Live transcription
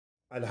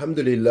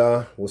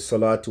Alhamdulillah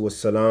wassalatu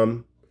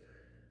wassalam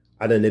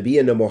ala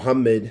nabiyyina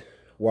Muhammad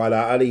wa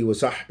ala alihi wa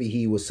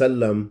sahbihi wa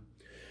sallam.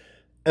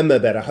 Amma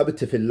ba'da,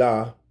 habibti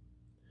fillah.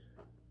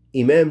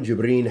 Imam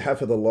Jibreen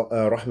hafidhullah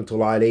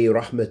rahmatullah alayhi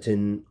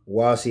rahmatan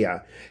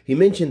wasi'a. He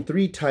mentioned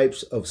three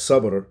types of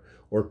sabr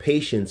or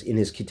patience in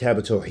his Kitab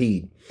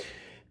al-Tawheed.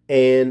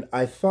 And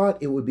I thought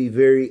it would be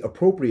very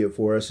appropriate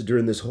for us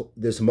during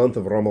this month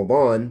of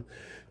Ramadan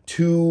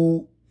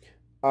to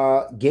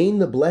gain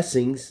the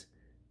blessings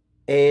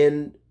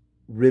and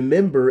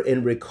remember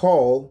and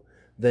recall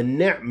the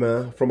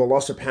ni'mah from Allah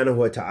subhanahu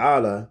wa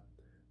ta'ala,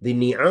 the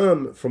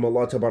ni'am from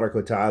Allah tabarak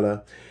wa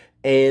ta'ala,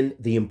 and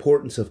the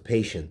importance of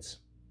patience.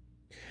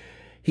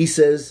 He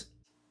says,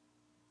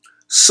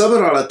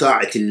 Sabr ala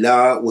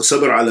ta'atillah, wa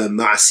sabr ala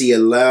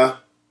ma'asiyallah,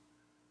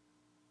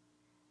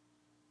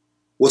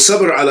 wa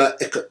sabr ala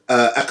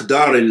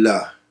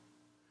aqdarillah,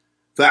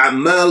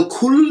 fa'amal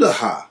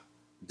kullaha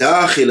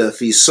dakhila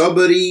fi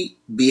sabri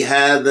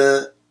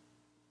bihadha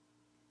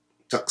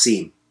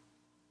taqsim.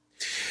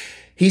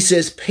 He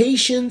says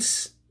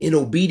patience in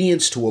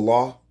obedience to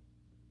Allah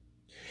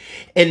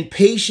and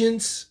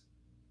patience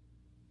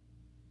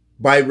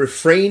by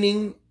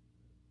refraining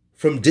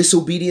from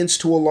disobedience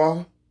to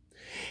Allah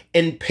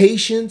and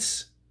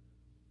patience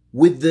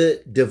with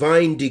the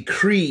divine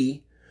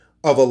decree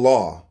of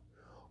Allah.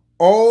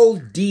 All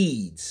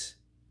deeds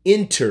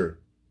enter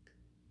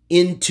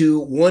into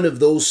one of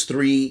those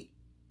three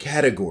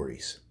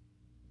categories.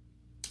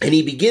 And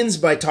he begins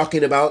by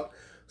talking about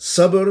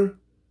Sabr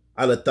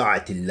ala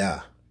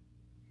ta'atillah.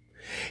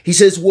 He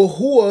says,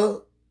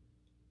 وَهُوَ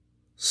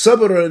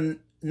صَبْرُ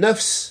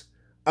النَّفْسِ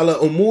على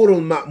أمور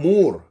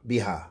المأمور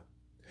بها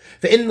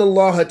فإن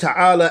الله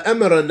تعالى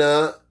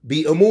أمرنا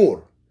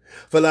بأمور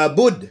فلا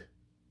بد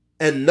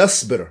أن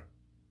نصبر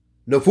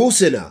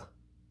نفوسنا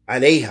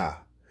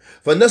عليها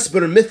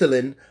فنصبر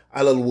مثلا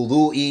على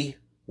الوضوء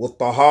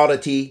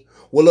والطهارة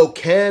ولو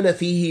كان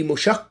فيه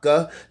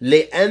مشقة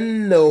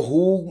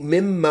لأنه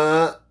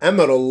مما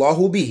أمر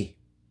الله به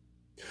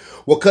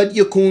وقد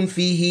يكون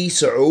فيه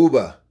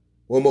صعوبة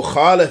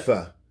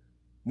ومخالفة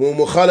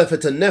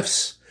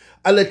النفس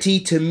التي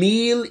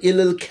تميل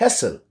إلى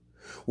الكسل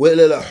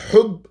وإلى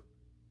الحب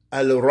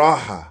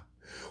الراحة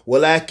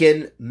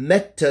ولكن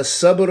متى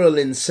صبر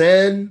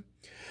الإنسان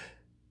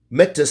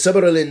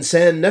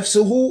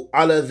نفسه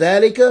على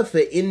ذلك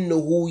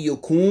فإنه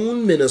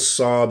يكون من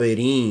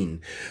الصابرين.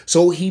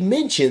 So he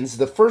mentions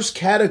the first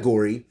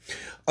category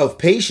of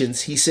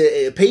patience. He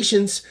said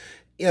patience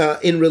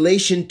in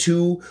relation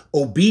to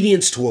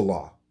obedience to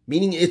Allah,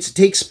 meaning it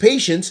takes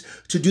patience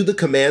to do the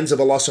commands of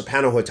Allah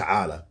subhanahu wa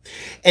ta'ala.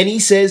 And he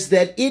says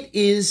that it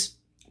is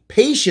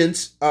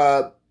patience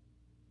of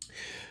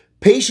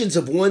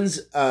one's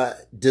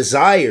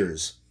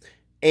desires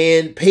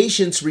and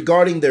patience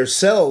regarding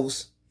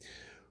themselves,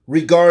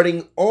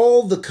 regarding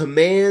all the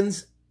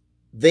commands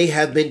they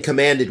have been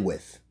commanded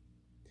with.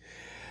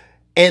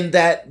 And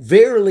that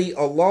verily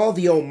Allah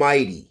the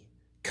Almighty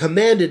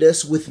commanded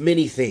us with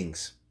many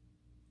things.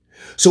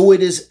 So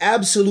it is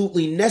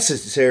absolutely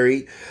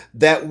necessary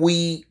that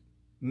we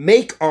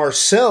make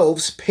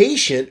ourselves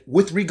patient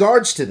with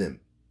regards to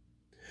them.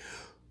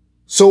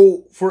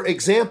 So, for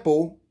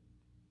example,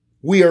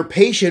 we are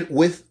patient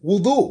with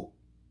wudu,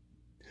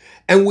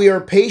 and we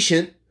are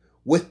patient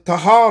with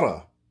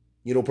tahara,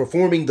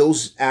 performing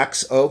those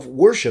acts of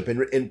worship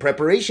in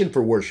preparation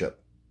for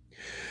worship.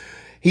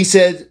 He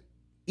said,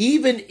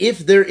 even if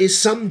there is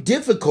some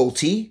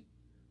difficulty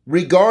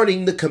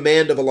regarding the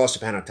command of Allah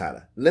subhanahu wa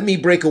ta'ala. Let me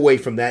break away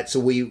from that so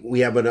we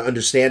have an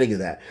understanding of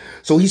that.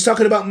 So he's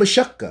talking about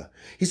mashakka.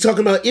 He's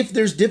talking about if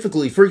there's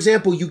difficulty. For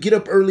example, you get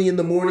up early in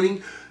the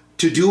morning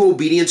to do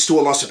obedience to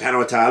Allah subhanahu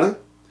wa ta'ala.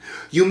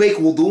 You make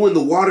wudu and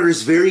the water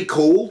is very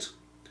cold.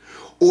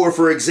 Or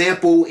for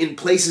example, in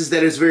places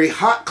that is very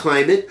hot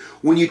climate,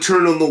 when you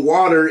turn on the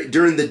water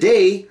during the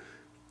day,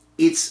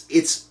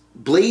 it's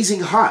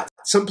blazing hot.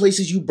 Some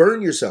places you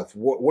burn yourself.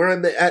 Where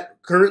I'm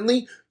at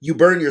currently, you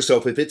burn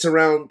yourself. If it's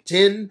around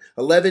 10,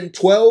 11,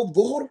 12,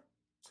 dhuhr,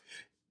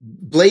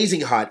 blazing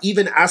hot.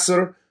 Even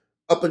asr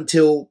up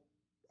until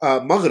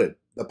maghrib.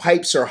 The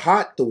pipes are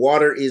hot. The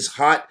water is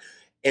hot.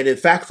 And in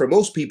fact, for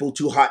most people,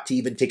 too hot to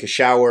even take a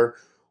shower.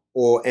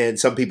 And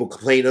some people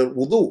complain of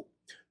wudu.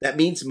 That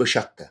means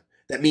mashakka.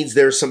 That means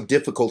there's some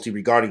difficulty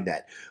regarding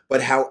that.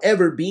 But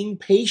however, being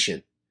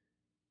patient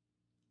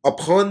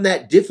upon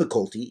that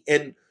difficulty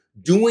and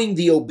doing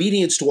the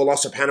obedience to Allah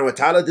subhanahu wa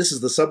ta'ala, this is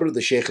the sabr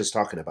the Shaykh is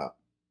talking about.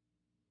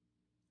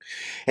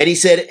 And he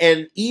said,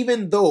 and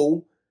even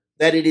though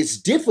that it is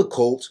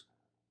difficult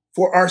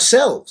for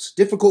ourselves,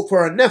 difficult for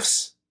our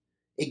nafs,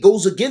 it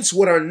goes against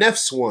what our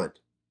nafs want,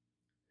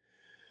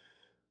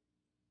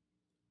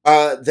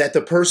 that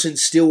the person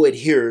still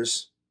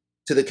adheres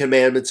to the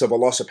commandments of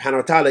Allah subhanahu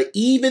wa ta'ala,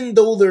 even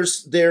though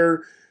there's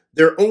their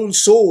own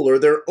soul or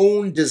their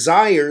own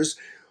desires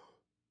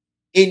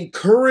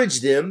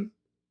encourage them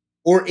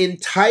or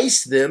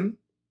entice them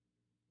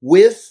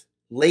with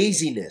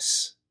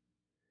laziness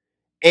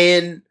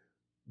and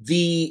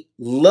the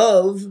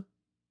love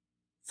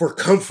for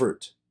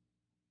comfort.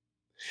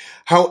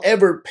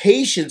 However,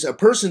 patience, a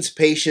person's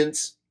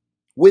patience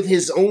with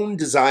his own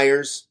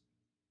desires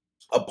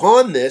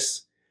upon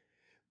this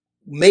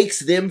makes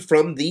them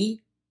from the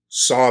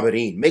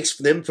sabirin, makes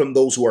them from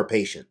those who are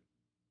patient.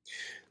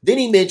 Then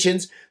he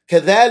mentions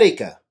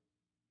كذلك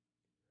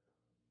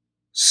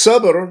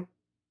صبر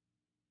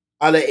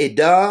على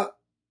إداء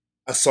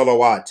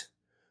الصلوات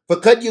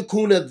فقد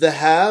يكون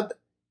الذهاب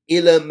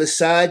إلى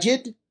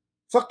مساجد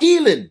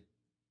ثقيلا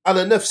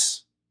على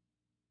نفس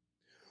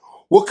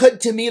وقد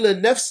تميل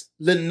النفس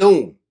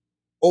للنوم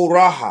أو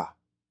راحة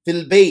في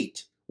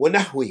البيت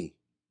ونحوه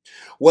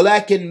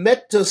ولكن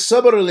متى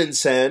صبر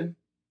الإنسان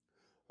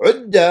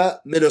عد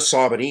من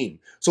الصابرين.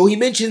 So he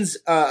mentions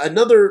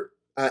another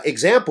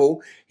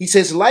example. He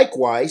says,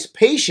 likewise,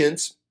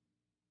 patience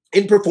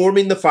in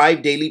performing the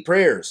 5 daily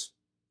prayers.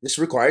 This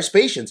requires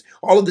patience.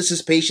 All of this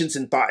is patience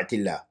in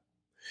ta'atillah,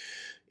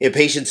 and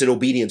patience in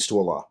obedience to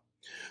Allah.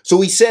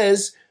 So he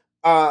says,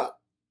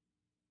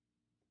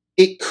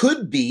 it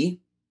could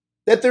be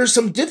that there's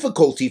some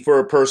difficulty for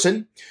a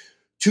person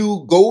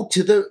to go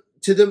to the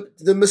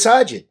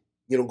masajid,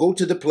 go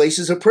to the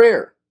places of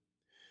prayer.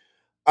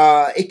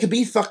 It could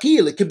be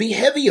thaqil, it could be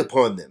heavy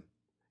upon them,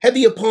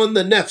 heavy upon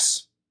the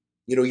nafs.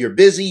 You're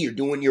busy, you're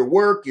doing your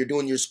work, you're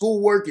doing your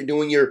schoolwork,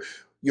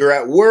 you're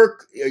at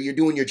work, you're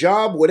doing your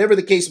job, whatever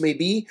the case may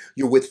be.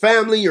 You're with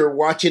family, you're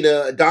watching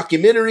a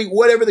documentary,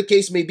 whatever the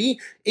case may be.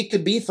 It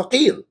could be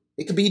thaqil,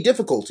 it could be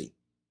difficulty.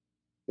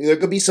 There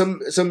could be some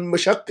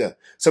mashakka,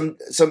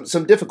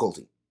 some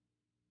difficulty.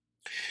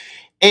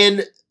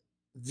 And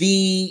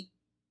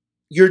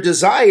your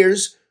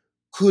desires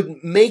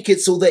could make it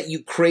so that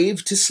you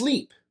crave to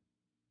sleep,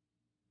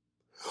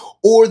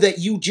 or that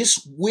you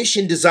just wish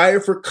and desire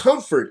for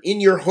comfort in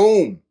your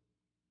home.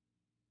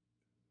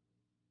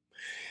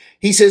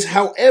 He says,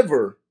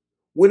 however,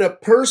 when a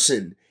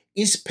person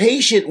is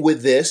patient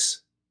with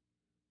this,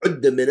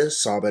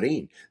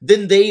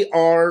 then they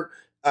are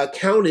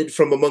counted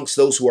from amongst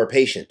those who are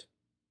patient.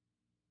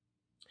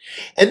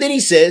 And then he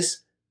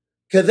says,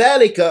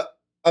 كذلك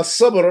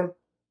الصبر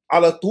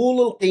على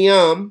طول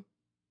القيام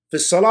في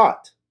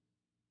الصلاة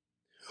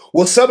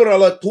والصبر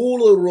على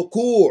طول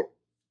الركوع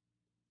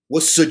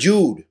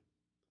والسجود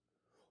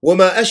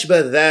وما أشبه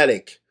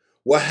ذلك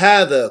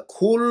وهذا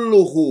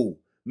كله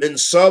من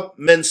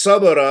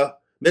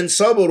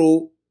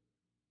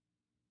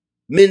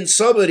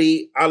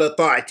صبر على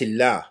طاعة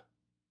الله.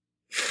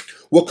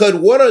 وقد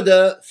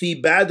ورد في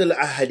بعض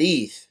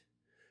الأحاديث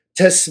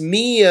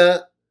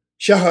تسمية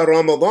شهر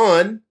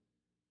رمضان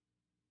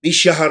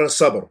بشهر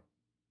الصبر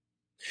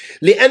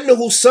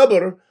لأنه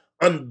صبر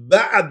عن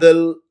بعض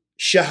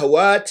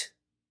الشهوات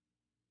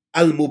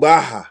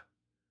المباحة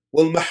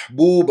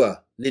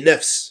والمحبوبة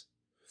لنفس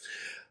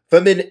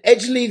فمن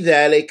أجل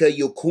ذلك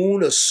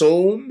يكون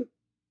الصوم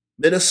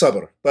من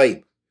الصبر.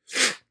 طيب.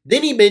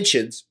 Then he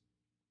mentions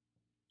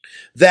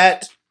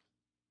that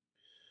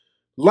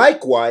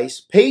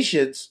likewise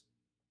patience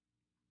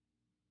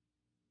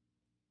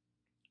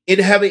in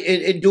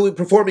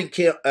performing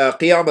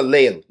qiyam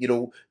al-layl,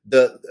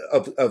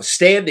 of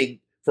standing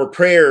for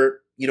prayer,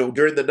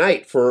 during the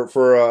night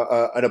for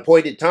an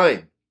appointed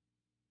time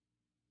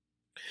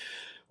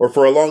or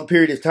for a long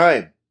period of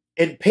time,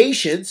 and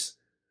patience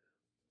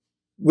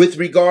with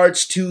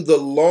regards to the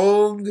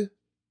long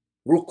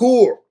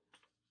ruku'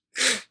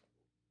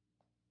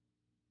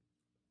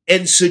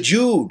 and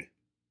sujood,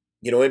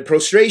 in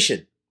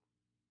prostration,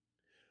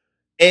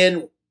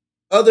 and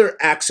other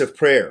acts of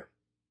prayer.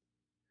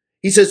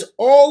 He says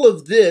all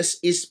of this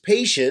is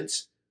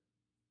patience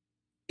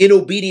in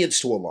obedience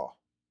to Allah.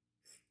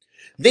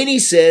 Then he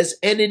says,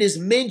 and it is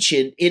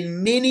mentioned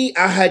in many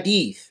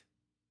ahadith,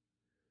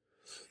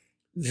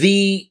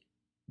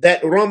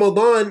 that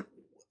Ramadan,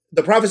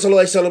 the Prophet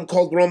ﷺ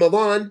called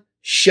Ramadan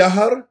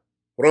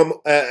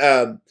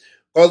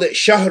called it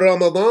Shahr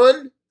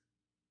Ramadan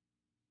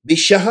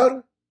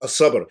bishahr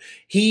as-sabr.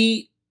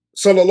 He,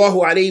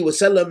 sallallahu alayhi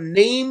wasallam,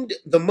 named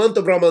the month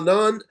of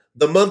Ramadan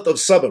the month of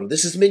Sabr.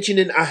 This is mentioned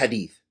in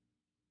ahadith.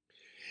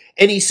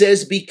 And he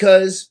says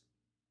because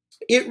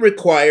it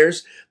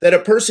requires that a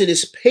person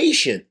is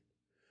patient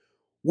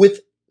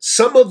with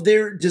some of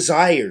their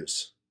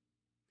desires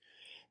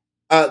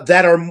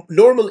that are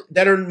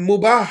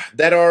mubah,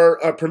 that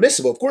are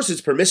permissible. Of course,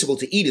 it's permissible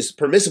to eat, it's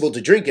permissible to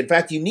drink. In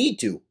fact,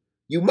 you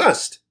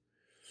must.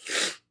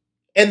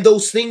 And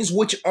those things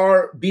which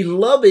are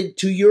beloved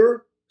to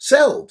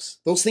yourselves,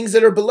 those things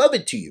that are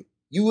beloved to you.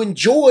 You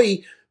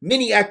enjoy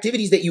many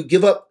activities that you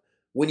give up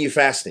when you're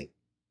fasting.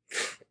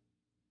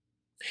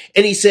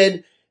 And he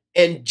said,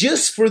 and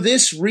just for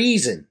this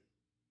reason,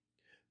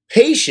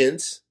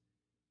 patience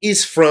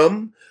is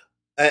from,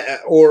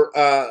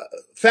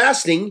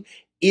 fasting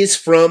is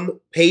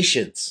from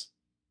patience.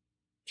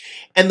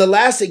 And the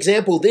last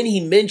example, then he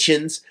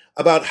mentions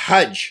about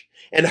Hajj.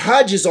 And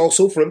Hajj is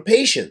also from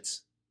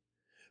patience,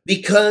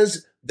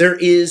 because there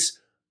is,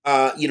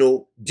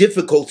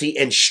 difficulty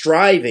and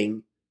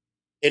striving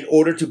in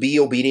order to be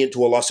obedient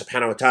to Allah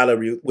subhanahu wa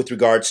ta'ala with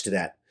regards to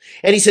that.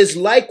 And he says,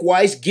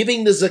 likewise,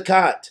 giving the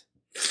zakat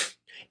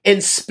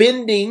and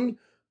spending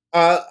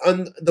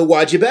on the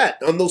wajibat,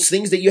 on those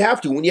things that you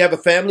have to. When you have a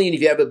family, and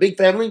if you have a big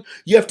family,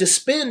 you have to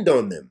spend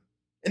on them.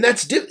 And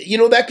that's,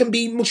 that can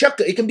be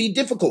mushakka. It can be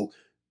difficult.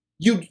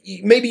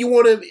 Maybe you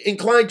want to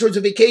incline towards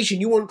a vacation.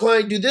 You want to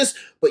incline to do this,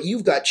 but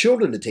you've got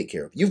children to take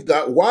care of. You've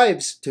got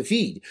wives to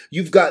feed.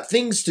 You've got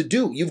things to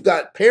do. You've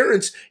got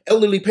parents,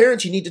 elderly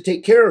parents you need to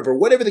take care of, or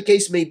whatever the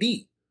case may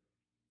be.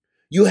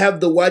 You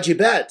have the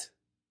wajibat.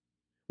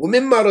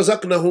 وَمِمَّا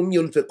رَزَقْنَهُمْ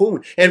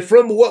يُنْفِقُونَ. And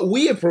from what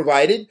we have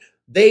provided,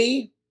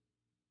 they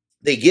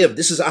give.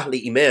 This is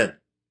Ahli Iman.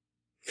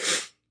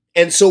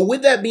 And so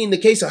with that being the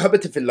case,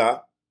 ahabati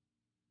fillah,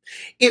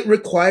 it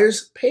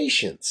requires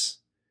patience.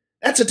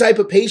 That's a type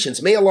of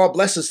patience. May Allah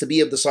bless us to be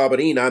of the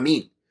Sabirin.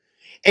 Ameen.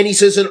 And he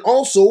says, and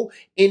also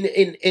in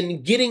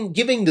giving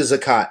the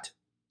zakat,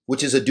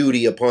 which is a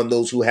duty upon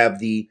those who have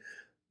the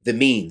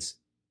means,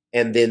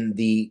 and then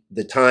the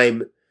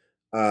time,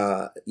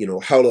 hawlu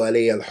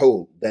alayhi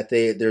al-hawl, that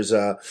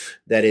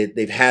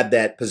they've had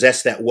that,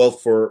 possessed that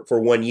wealth for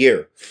 1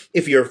 year,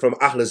 if you're from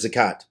Ahl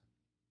zakat.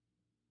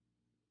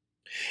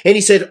 And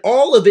he said,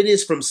 all of it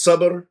is from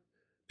sabr,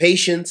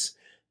 patience,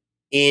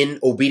 in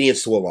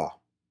obedience to Allah.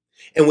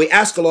 And we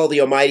ask Allah the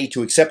Almighty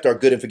to accept our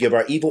good and forgive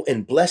our evil,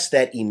 and bless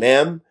that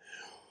Imam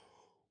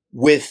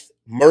with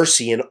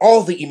mercy, and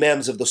all the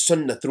Imams of the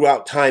Sunnah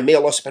throughout time. May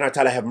Allah subhanahu wa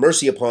ta'ala have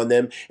mercy upon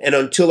them. And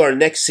until our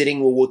next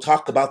sitting, we will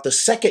talk about the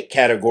second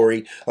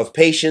category of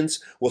patience.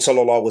 Wa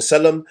sallallahu wa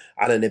sallam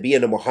ala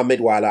nabiyyina Muhammad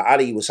wa ala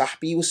alihi wa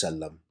sahbihi wa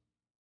sallam.